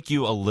I'm going to make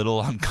you a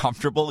little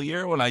uncomfortable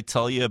here when I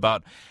tell you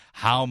about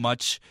how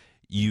much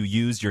you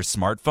use your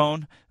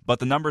smartphone, but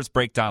the numbers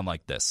break down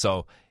like this.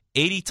 So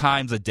 80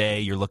 times a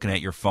day you're looking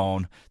at your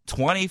phone,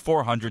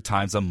 2,400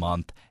 times a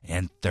month,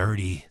 and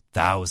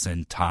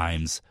 30,000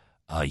 times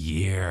a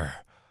year.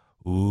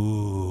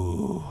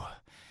 Ooh.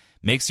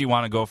 Makes you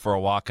want to go for a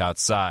walk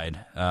outside,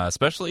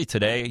 especially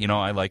today. You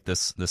know, I like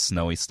this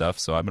snowy stuff,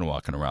 so I've been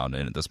walking around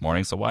in it this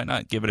morning, so why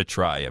not give it a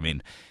try? I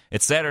mean,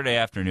 it's Saturday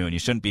afternoon. You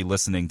shouldn't be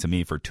listening to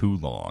me for too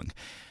long.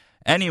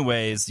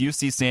 Anyways,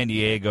 UC San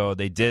Diego,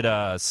 they did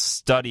a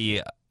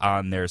study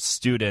on their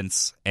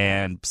students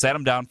and sat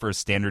them down for a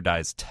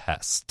standardized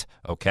test,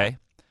 okay?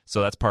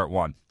 So that's part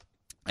one.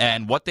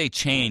 And what they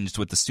changed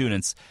with the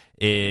students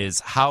is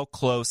how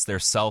close their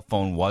cell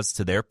phone was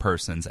to their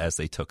persons as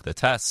they took the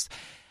test.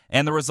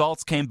 And the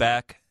results came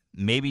back,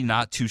 maybe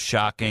not too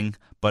shocking,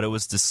 but it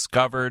was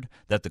discovered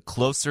that the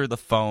closer the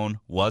phone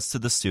was to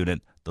the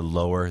student, the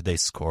lower they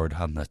scored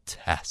on the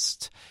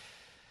test.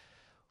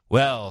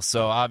 Well,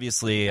 so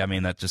obviously, I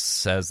mean, that just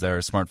says their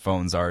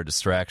smartphones are a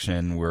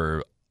distraction.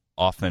 We're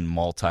often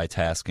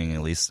multitasking,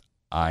 at least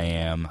I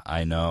am.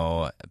 I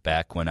know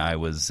back when I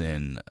was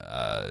in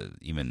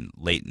even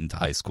late into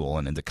high school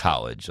and into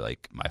college,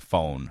 like my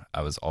phone,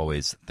 I was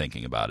always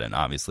thinking about it. And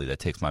obviously that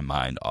takes my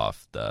mind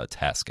off the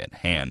task at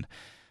hand.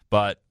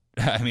 But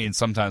I mean,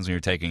 sometimes when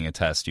you're taking a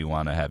test, you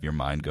want to have your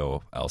mind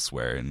go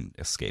elsewhere and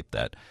escape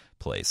that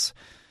place.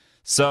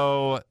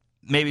 So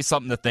maybe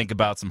something to think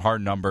about, some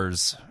hard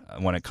numbers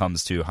when it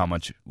comes to how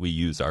much we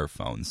use our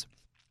phones.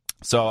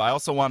 So I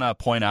also want to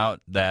point out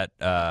that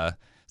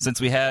since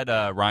we had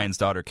Ryan's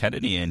daughter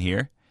Kennedy in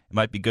here, it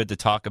might be good to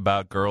talk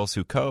about Girls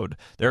Who Code.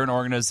 They're an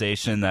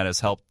organization that has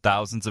helped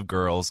thousands of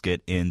girls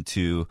get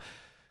into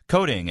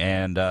coding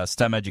and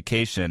STEM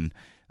education.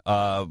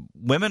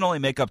 Women only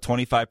make up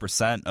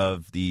 25%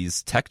 of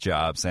these tech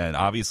jobs, and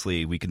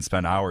obviously we can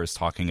spend hours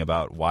talking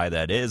about why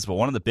that is, but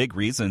one of the big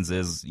reasons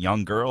is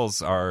young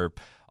girls are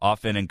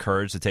often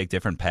encouraged to take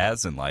different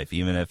paths in life,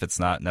 even if it's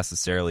not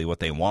necessarily what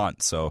they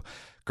want. So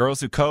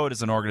Girls Who Code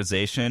is an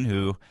organization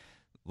who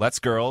lets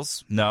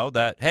girls know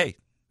that, hey,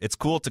 it's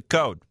cool to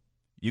code.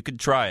 You can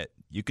try it.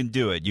 You can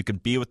do it. You can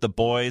be with the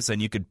boys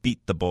and you can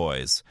beat the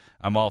boys.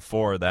 I'm all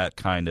for that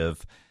kind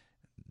of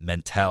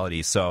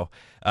mentality. So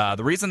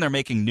the reason they're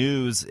making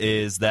news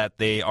is that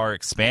they are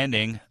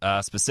expanding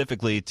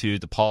specifically to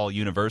DePaul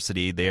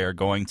University. They are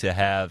going to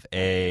have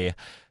a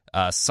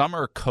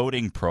summer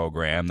coding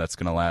program that's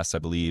going to last, I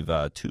believe,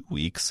 2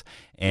 weeks.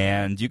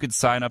 And you could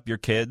sign up your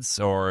kids,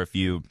 or if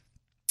you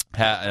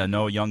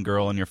know a young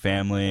girl in your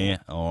family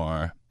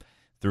or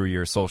through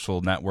your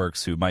social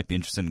networks who might be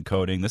interested in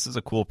coding, this is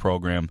a cool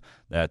program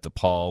that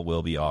DePaul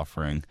will be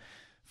offering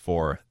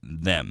for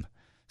them.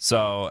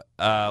 So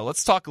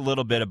let's talk a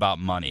little bit about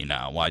money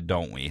now. Why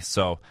don't we?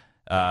 So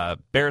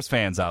Bears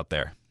fans out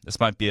there, this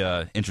might be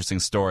an interesting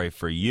story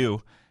for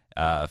you.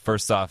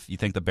 First off, you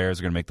think the Bears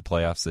are going to make the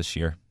playoffs this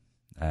year?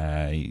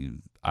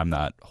 I'm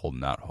not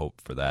holding out hope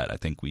for that. I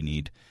think we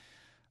need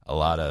a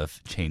lot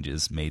of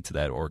changes made to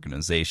that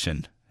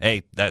organization.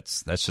 Hey,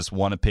 that's just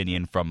one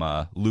opinion from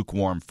a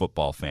lukewarm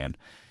football fan.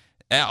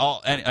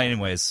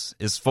 Anyways,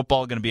 is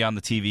football going to be on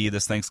the TV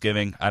this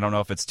Thanksgiving? I don't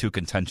know if it's too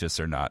contentious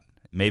or not.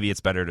 Maybe it's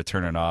better to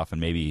turn it off and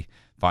maybe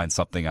find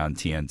something on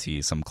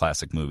TNT, some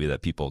classic movie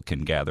that people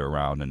can gather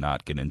around and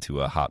not get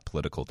into a hot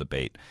political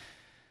debate.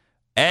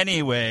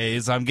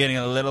 Anyways, I'm getting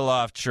a little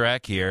off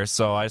track here,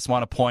 so I just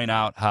want to point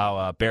out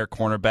how Bear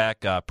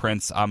cornerback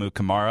Prince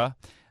Amukamara,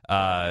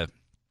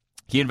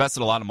 he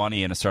invested a lot of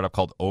money in a startup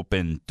called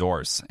Open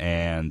Doors,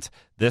 and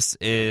this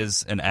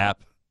is an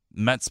app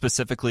meant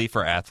specifically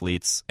for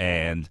athletes,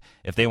 and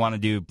if they want to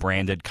do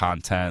branded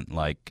content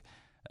like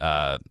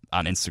on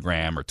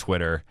Instagram or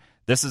Twitter,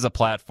 this is a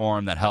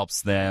platform that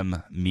helps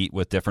them meet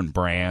with different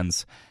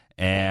brands.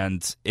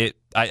 And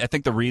I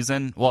think the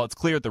reason, well, it's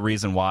clear the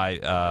reason why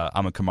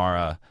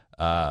Amukamara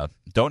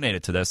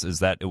donated to this is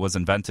that it was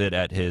invented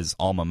at his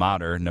alma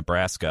mater,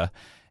 Nebraska,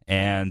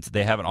 and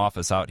they have an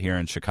office out here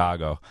in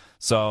Chicago.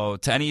 So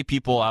to any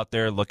people out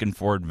there looking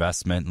for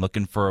investment,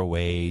 looking for a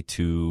way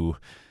to,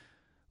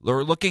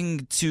 or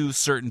looking to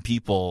certain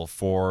people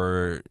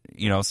for,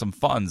 some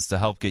funds to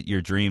help get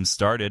your dreams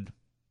started,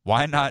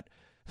 why not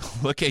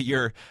look at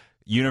your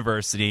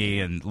university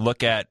and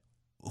look at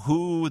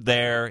who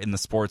there in the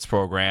sports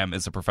program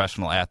is a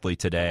professional athlete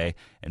today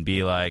and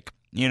be like,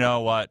 you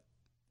know what,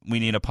 we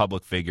need a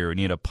public figure, we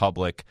need a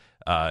public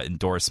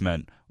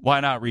endorsement. Why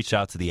not reach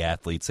out to the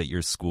athletes at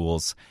your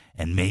schools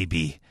and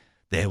maybe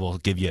they will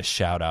give you a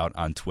shout out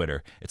on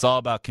Twitter. It's all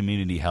about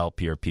community help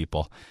here,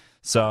 people.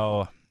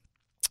 So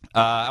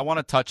I want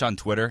to touch on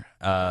Twitter.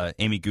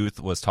 Amy Guth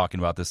was talking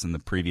about this in the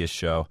previous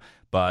show,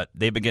 but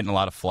they've been getting a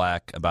lot of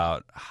flack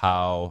about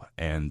how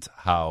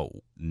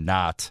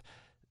not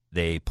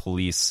they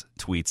police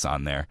tweets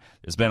on there.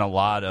 There's been a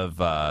lot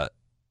of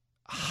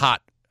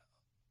hot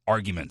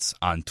arguments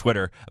on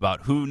Twitter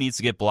about who needs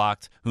to get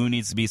blocked, who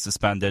needs to be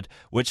suspended,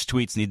 which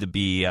tweets need to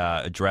be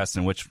addressed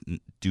and which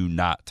do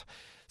not.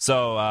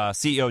 So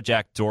CEO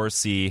Jack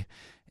Dorsey,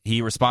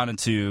 he responded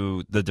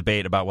to the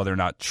debate about whether or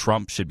not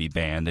Trump should be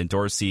banned, and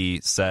Dorsey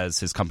says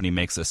his company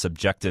makes a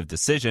subjective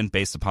decision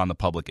based upon the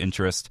public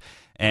interest.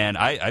 And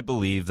I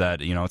believe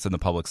that it's in the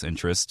public's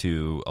interest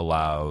to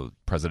allow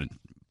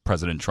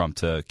President Trump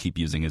to keep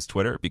using his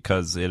Twitter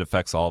because it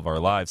affects all of our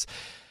lives.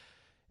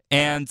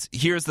 And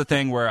here's the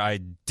thing where I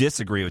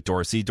disagree with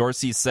Dorsey.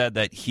 Dorsey said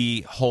that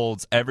he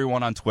holds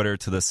everyone on Twitter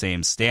to the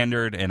same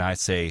standard, and I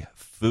say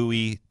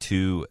phooey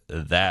to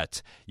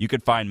that. You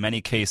could find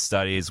many case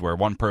studies where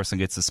one person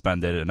gets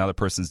suspended, another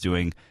person's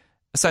doing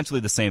essentially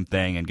the same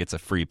thing and gets a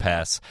free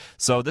pass.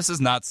 So this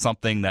is not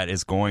something that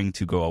is going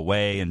to go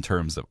away in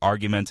terms of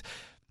argument.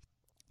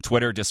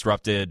 Twitter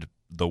disrupted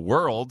the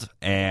world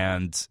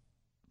and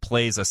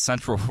plays a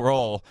central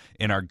role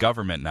in our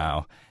government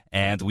now.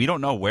 And we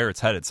don't know where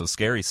it's headed, so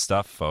scary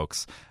stuff,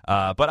 folks.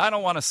 But I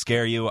don't want to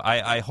scare you.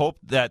 I hope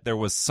that there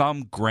was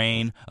some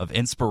grain of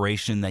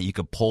inspiration that you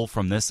could pull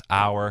from this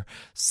hour,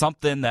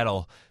 something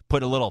that'll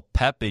put a little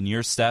pep in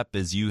your step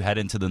as you head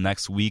into the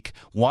next week,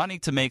 wanting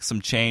to make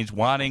some change,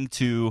 wanting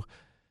to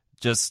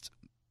just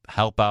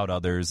help out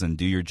others and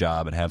do your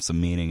job and have some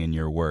meaning in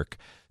your work.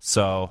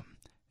 So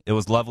it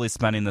was lovely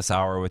spending this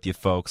hour with you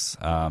folks.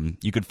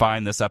 You can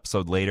find this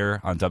episode later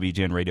on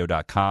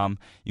WGNradio.com.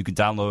 You can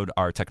download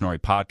our Technori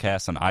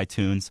podcast on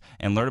iTunes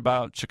and learn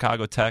about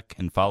Chicago Tech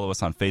and follow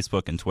us on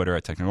Facebook and Twitter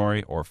at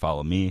Technori, or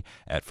follow me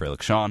at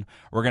Freilich Sean.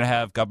 We're going to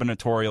have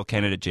gubernatorial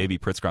candidate J.B.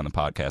 Pritzker on the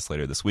podcast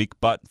later this week.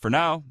 But for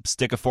now,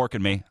 stick a fork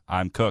in me.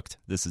 I'm cooked.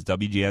 This is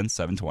WGN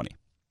 720.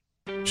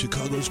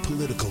 Chicago's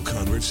political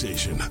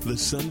conversation, the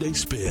Sunday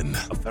Spin.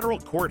 A federal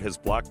court has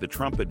blocked the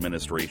Trump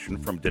administration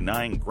from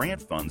denying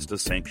grant funds to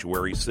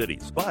sanctuary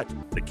cities. But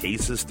the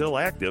case is still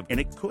active, and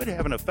it could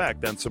have an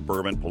effect on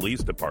suburban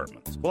police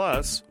departments.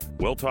 Plus,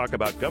 we'll talk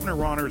about Governor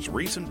Rauner's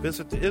recent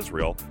visit to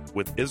Israel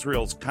with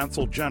Israel's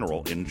Consul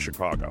General in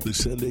Chicago. The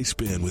Sunday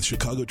Spin with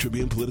Chicago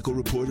Tribune political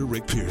reporter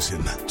Rick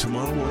Pearson.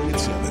 Tomorrow morning at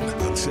 7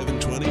 on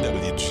 720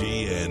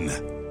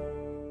 WGN.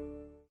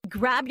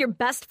 Grab your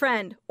best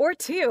friend or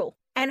two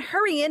and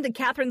hurry into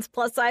Catherine's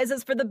Plus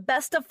Sizes for the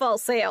best of fall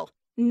sale.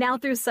 Now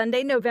through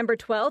Sunday, November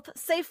 12th,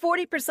 save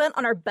 40%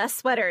 on our best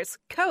sweaters,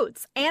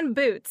 coats, and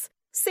boots.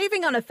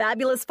 Saving on a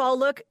fabulous fall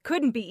look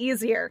couldn't be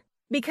easier,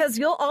 because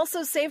you'll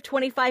also save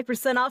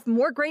 25% off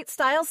more great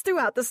styles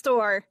throughout the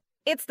store.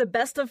 It's the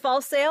best of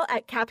fall sale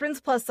at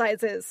Catherine's Plus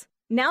Sizes.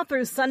 Now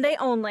through Sunday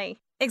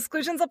only.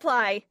 Exclusions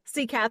apply.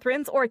 See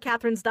Catherine's or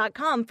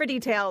catherines.com for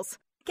details.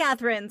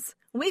 Catherine's,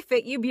 we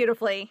fit you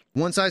beautifully.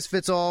 One size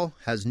fits all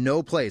has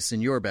no place in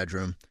your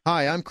bedroom.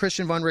 Hi, I'm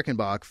Christian von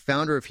Rickenbach,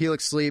 founder of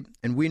Helix Sleep,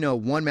 and we know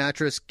one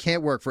mattress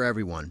can't work for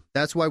everyone.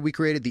 That's why we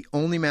created the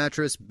only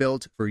mattress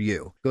built for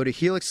you. Go to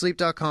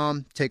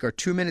helixsleep.com, take our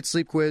 2-minute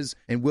sleep quiz,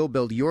 and we'll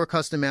build your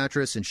custom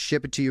mattress and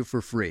ship it to you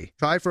for free.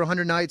 Try it for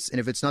 100 nights, and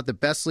if it's not the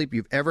best sleep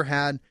you've ever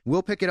had,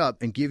 we'll pick it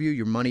up and give you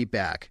your money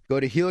back. Go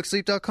to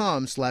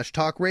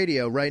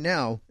helixsleep.com/talkradio right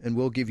now, and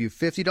we'll give you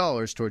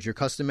 $50 towards your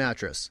custom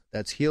mattress.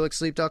 That's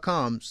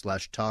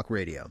helixsleep.com/talkradio.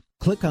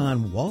 Click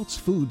on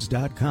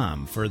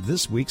waltzfoods.com for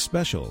this week's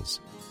specials.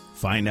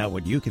 Find out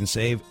what you can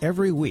save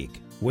every week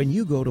when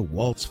you go to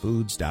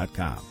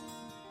waltzfoods.com.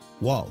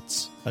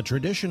 Waltz, a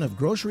tradition of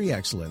grocery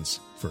excellence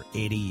for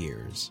 80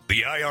 years.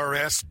 The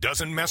IRS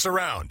doesn't mess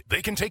around.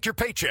 They can take your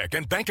paycheck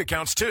and bank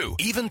accounts too,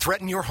 even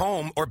threaten your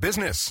home or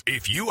business.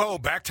 If you owe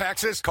back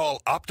taxes,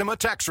 call Optima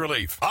Tax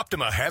Relief.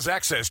 Optima has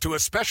access to a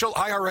special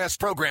IRS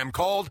program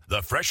called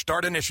the Fresh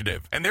Start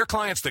Initiative, and their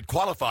clients that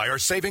qualify are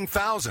saving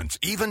thousands,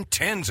 even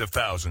tens of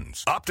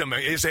thousands. Optima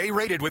is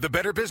A-rated with the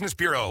Better Business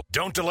Bureau.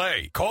 Don't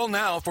delay. Call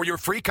now for your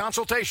free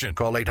consultation.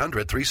 Call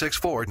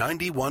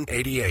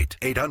 800-364-9188.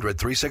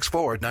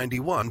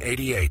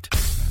 800-364-9188.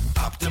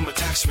 Optima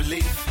Tax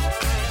Relief.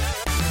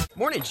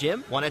 Morning,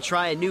 Jim. Want to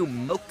try a new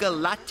mocha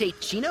latte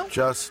chino?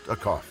 Just a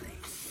coffee.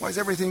 Why's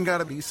everything got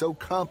to be so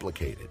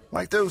complicated?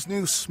 Like those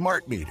new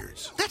smart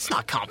meters. That's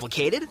not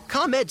complicated.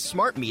 ComEd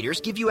smart meters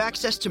give you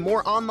access to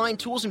more online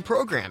tools and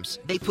programs.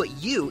 They put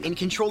you in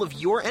control of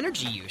your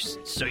energy use,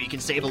 so you can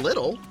save a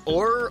little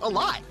or a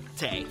lot.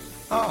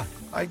 Ah,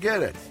 I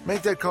get it.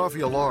 Make that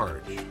coffee a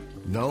large.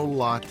 No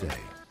latte.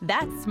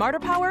 That's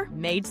Smarter Power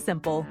made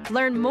simple.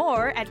 Learn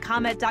more at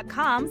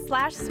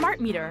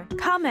ComEd.com/smartmeter.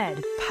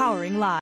 ComEd, powering lives.